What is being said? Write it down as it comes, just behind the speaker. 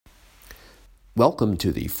Welcome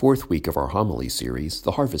to the fourth week of our homily series,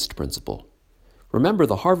 The Harvest Principle. Remember,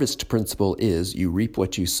 the harvest principle is you reap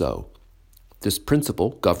what you sow. This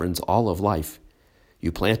principle governs all of life.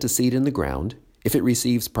 You plant a seed in the ground. If it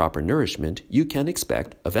receives proper nourishment, you can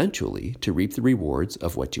expect eventually to reap the rewards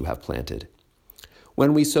of what you have planted.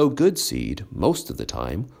 When we sow good seed, most of the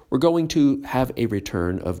time, we're going to have a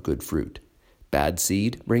return of good fruit. Bad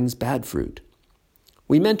seed brings bad fruit.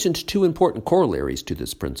 We mentioned two important corollaries to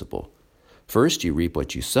this principle. First, you reap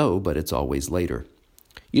what you sow, but it's always later.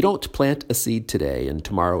 You don't plant a seed today and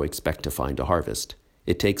tomorrow expect to find a harvest.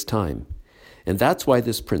 It takes time. And that's why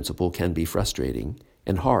this principle can be frustrating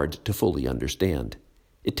and hard to fully understand.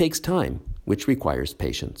 It takes time, which requires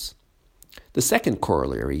patience. The second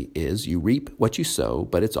corollary is you reap what you sow,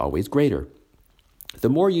 but it's always greater. The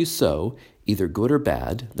more you sow, either good or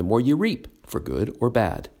bad, the more you reap, for good or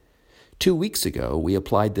bad. 2 weeks ago, we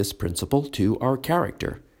applied this principle to our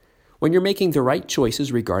character. When you're making the right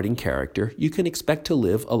choices regarding character, you can expect to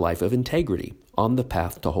live a life of integrity on the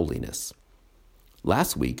path to holiness.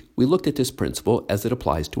 Last week, we looked at this principle as it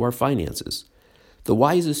applies to our finances. The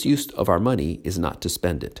wisest use of our money is not to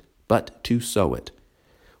spend it, but to sow it.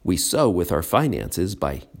 We sow with our finances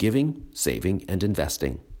by giving, saving, and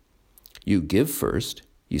investing. You give first,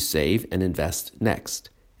 you save and invest next,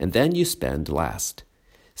 and then you spend last.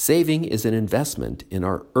 Saving is an investment in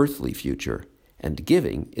our earthly future, and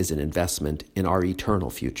giving is an investment in our eternal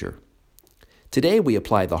future. Today we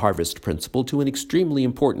apply the harvest principle to an extremely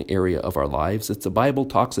important area of our lives that the Bible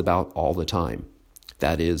talks about all the time.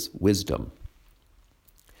 That is wisdom.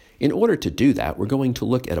 In order to do that, we're going to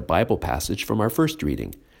look at a Bible passage from our first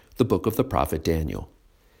reading, the book of the prophet Daniel.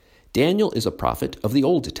 Daniel is a prophet of the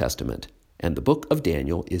Old Testament, and the book of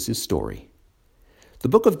Daniel is his story. The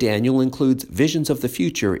book of Daniel includes visions of the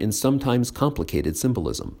future in sometimes complicated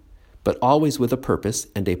symbolism, but always with a purpose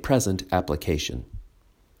and a present application.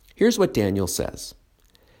 Here's what Daniel says.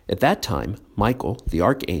 At that time, Michael, the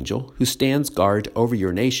archangel, who stands guard over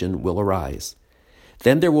your nation, will arise.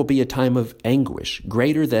 Then there will be a time of anguish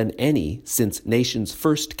greater than any since nations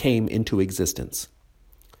first came into existence.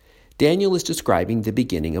 Daniel is describing the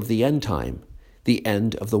beginning of the end time, the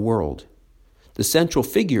end of the world. The central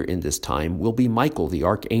figure in this time will be Michael, the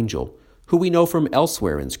archangel, who we know from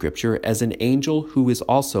elsewhere in Scripture as an angel who is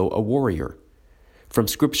also a warrior. From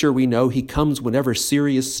Scripture, we know he comes whenever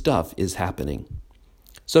serious stuff is happening.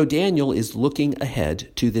 So Daniel is looking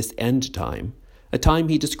ahead to this end time, a time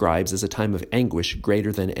he describes as a time of anguish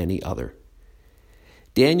greater than any other.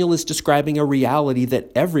 Daniel is describing a reality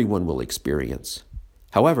that everyone will experience.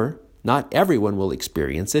 However, not everyone will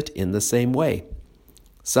experience it in the same way.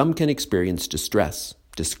 Some can experience distress,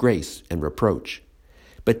 disgrace, and reproach.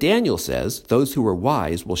 But Daniel says those who are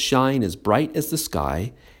wise will shine as bright as the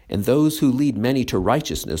sky, and those who lead many to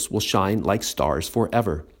righteousness will shine like stars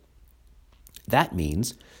forever. That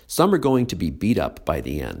means some are going to be beat up by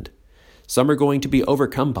the end. Some are going to be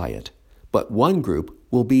overcome by it, but one group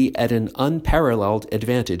will be at an unparalleled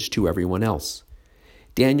advantage to everyone else.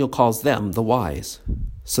 Daniel calls them the wise.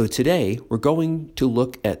 So today we're going to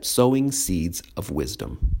look at sowing seeds of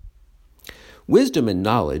wisdom. Wisdom and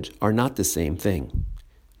knowledge are not the same thing.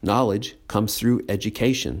 Knowledge comes through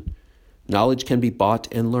education. Knowledge can be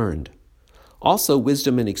bought and learned. Also,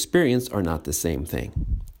 wisdom and experience are not the same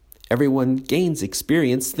thing. Everyone gains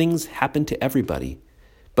experience. Things happen to everybody.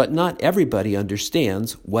 But not everybody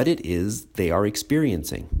understands what it is they are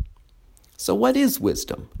experiencing. So what is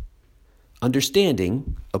wisdom?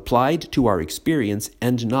 Understanding, applied to our experience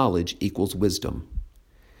and knowledge, equals wisdom.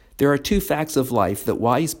 There are two facts of life that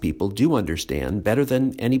wise people do understand better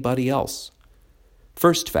than anybody else.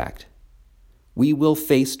 First fact, we will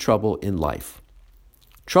face trouble in life.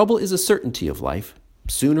 Trouble is a certainty of life.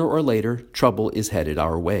 Sooner or later, trouble is headed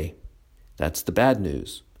our way. That's the bad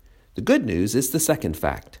news. The good news is the second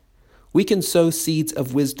fact. We can sow seeds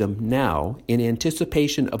of wisdom now in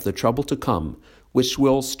anticipation of the trouble to come, which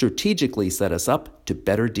will strategically set us up to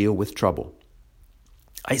better deal with trouble.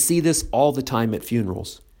 I see this all the time at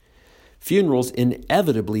funerals. Funerals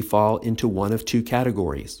inevitably fall into one of two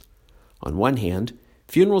categories. On one hand,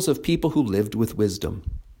 funerals of people who lived with wisdom.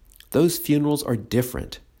 Those funerals are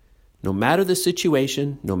different. No matter the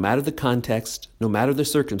situation, no matter the context, no matter the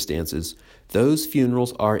circumstances, those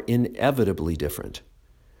funerals are inevitably different.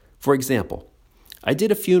 For example, I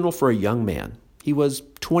did a funeral for a young man. He was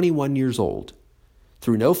 21 years old.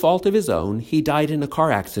 Through no fault of his own, he died in a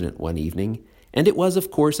car accident one evening, and it was,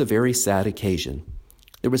 of course, a very sad occasion.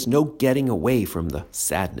 There was no getting away from the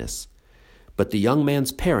sadness. But the young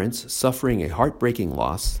man's parents, suffering a heartbreaking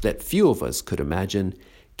loss that few of us could imagine,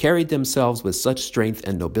 carried themselves with such strength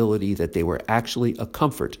and nobility that they were actually a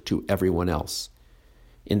comfort to everyone else.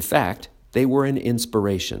 In fact, they were an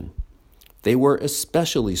inspiration. They were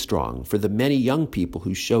especially strong for the many young people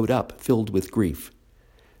who showed up filled with grief.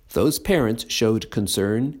 Those parents showed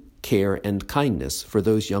concern, care, and kindness for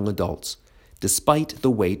those young adults, despite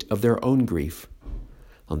the weight of their own grief.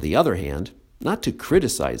 On the other hand, not to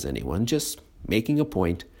criticize anyone, just making a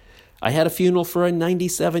point, I had a funeral for a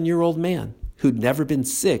 97-year-old man who'd never been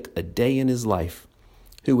sick a day in his life,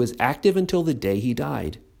 who was active until the day he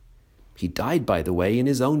died. He died, by the way, in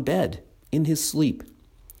his own bed, in his sleep.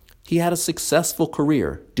 He had a successful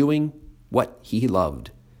career doing what he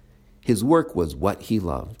loved. His work was what he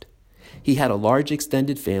loved. He had a large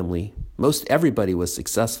extended family. Most everybody was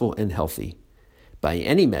successful and healthy. By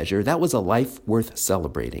any measure, that was a life worth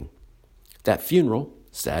celebrating. That funeral,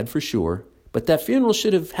 sad for sure, but that funeral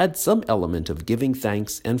should have had some element of giving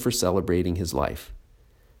thanks and for celebrating his life.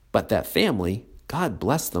 But that family, God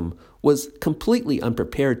bless them, was completely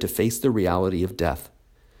unprepared to face the reality of death.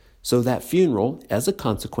 So that funeral, as a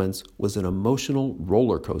consequence, was an emotional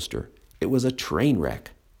roller coaster. It was a train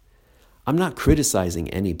wreck. I'm not criticizing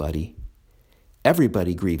anybody.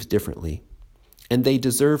 Everybody grieves differently, and they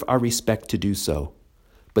deserve our respect to do so.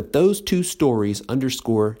 But those two stories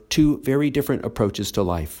underscore two very different approaches to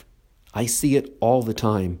life. I see it all the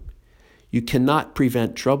time. You cannot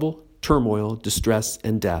prevent trouble, turmoil, distress,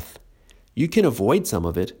 and death. You can avoid some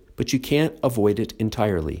of it, but you can't avoid it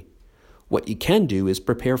entirely. What you can do is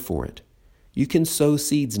prepare for it. You can sow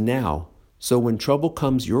seeds now, so when trouble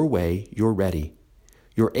comes your way, you're ready.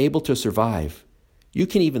 You're able to survive. You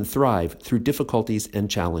can even thrive through difficulties and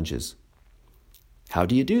challenges. How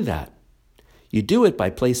do you do that? You do it by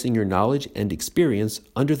placing your knowledge and experience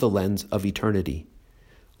under the lens of eternity.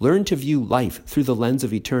 Learn to view life through the lens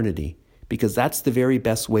of eternity, because that's the very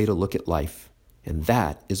best way to look at life. And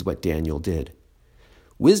that is what Daniel did.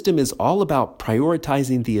 Wisdom is all about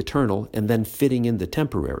prioritizing the eternal and then fitting in the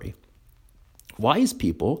temporary. Wise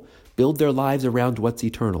people build their lives around what's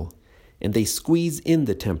eternal, and they squeeze in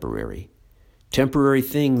the temporary. Temporary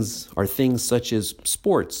things are things such as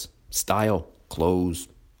sports, style, clothes,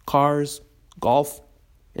 cars, golf,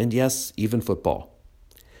 and yes, even football.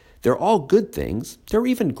 They're all good things, they're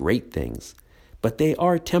even great things, but they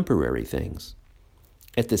are temporary things.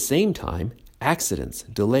 At the same time, accidents,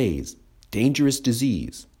 delays, dangerous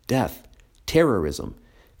disease, death, terrorism,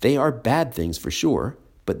 they are bad things for sure,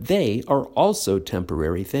 but they are also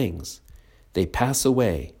temporary things. They pass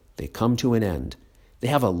away, they come to an end, they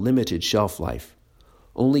have a limited shelf life.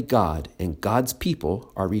 Only God and God's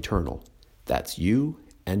people are eternal. That's you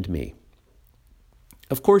and me.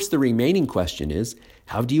 Of course, the remaining question is,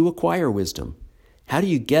 how do you acquire wisdom? How do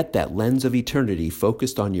you get that lens of eternity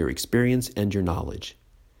focused on your experience and your knowledge?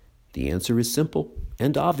 The answer is simple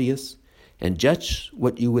and obvious, and just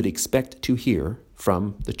what you would expect to hear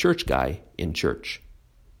from the church guy in church,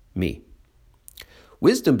 me.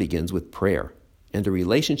 Wisdom begins with prayer and a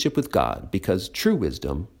relationship with God, because true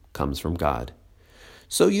wisdom comes from God.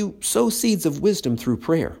 So you sow seeds of wisdom through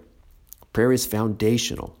prayer. Prayer is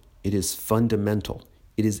foundational. It is fundamental.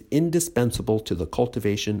 It is indispensable to the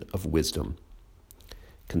cultivation of wisdom.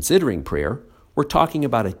 Considering prayer, we're talking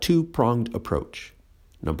about a two-pronged approach.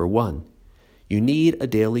 Number one, you need a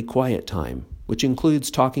daily quiet time, which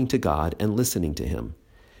includes talking to God and listening to Him.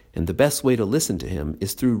 And the best way to listen to Him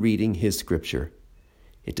is through reading His Scripture.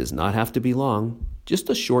 It does not have to be long, just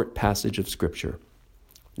a short passage of Scripture.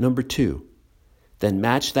 Number two, then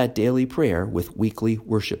match that daily prayer with weekly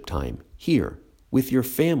worship time here with your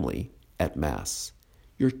family at Mass,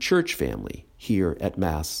 your church family here at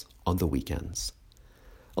Mass on the weekends.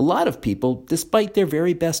 A lot of people, despite their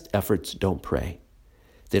very best efforts, don't pray.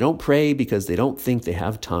 They don't pray because they don't think they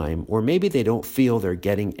have time, or maybe they don't feel they're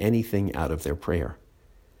getting anything out of their prayer.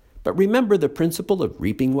 But remember the principle of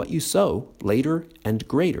reaping what you sow, later and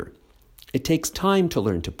greater. It takes time to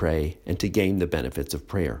learn to pray and to gain the benefits of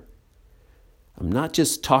prayer. I'm not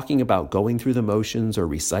just talking about going through the motions or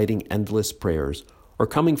reciting endless prayers or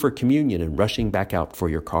coming for communion and rushing back out for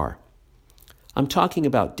your car. I'm talking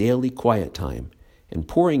about daily quiet time and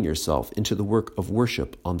pouring yourself into the work of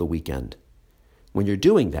worship on the weekend. When you're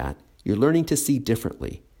doing that, you're learning to see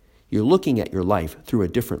differently. You're looking at your life through a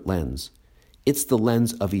different lens. It's the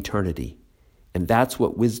lens of eternity. And that's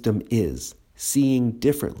what wisdom is, seeing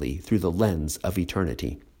differently through the lens of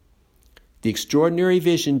eternity. The extraordinary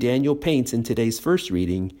vision Daniel paints in today's first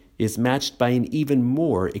reading is matched by an even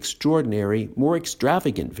more extraordinary, more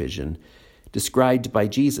extravagant vision described by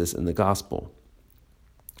Jesus in the gospel.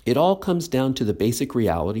 It all comes down to the basic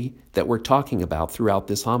reality that we're talking about throughout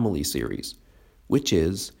this homily series, which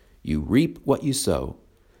is you reap what you sow.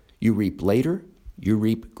 You reap later, you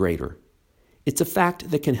reap greater. It's a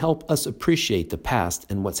fact that can help us appreciate the past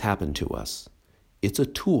and what's happened to us. It's a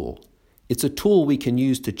tool. It's a tool we can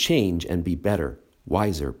use to change and be better,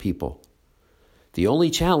 wiser people. The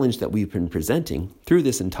only challenge that we've been presenting through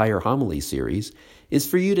this entire homily series is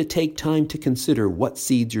for you to take time to consider what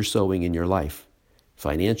seeds you're sowing in your life,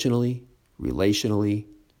 financially, relationally,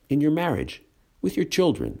 in your marriage, with your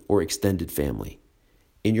children or extended family,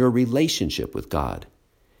 in your relationship with God.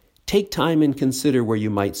 Take time and consider where you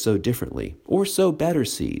might sow differently or sow better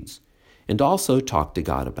seeds, and also talk to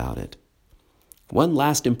God about it. One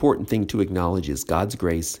last important thing to acknowledge is God's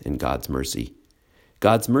grace and God's mercy.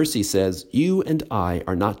 God's mercy says, you and I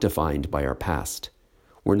are not defined by our past.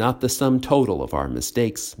 We're not the sum total of our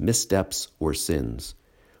mistakes, missteps, or sins.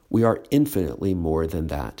 We are infinitely more than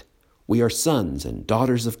that. We are sons and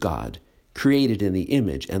daughters of God, created in the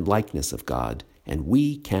image and likeness of God, and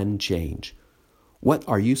we can change. What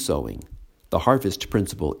are you sowing? The harvest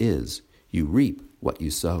principle is, you reap what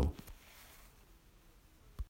you sow.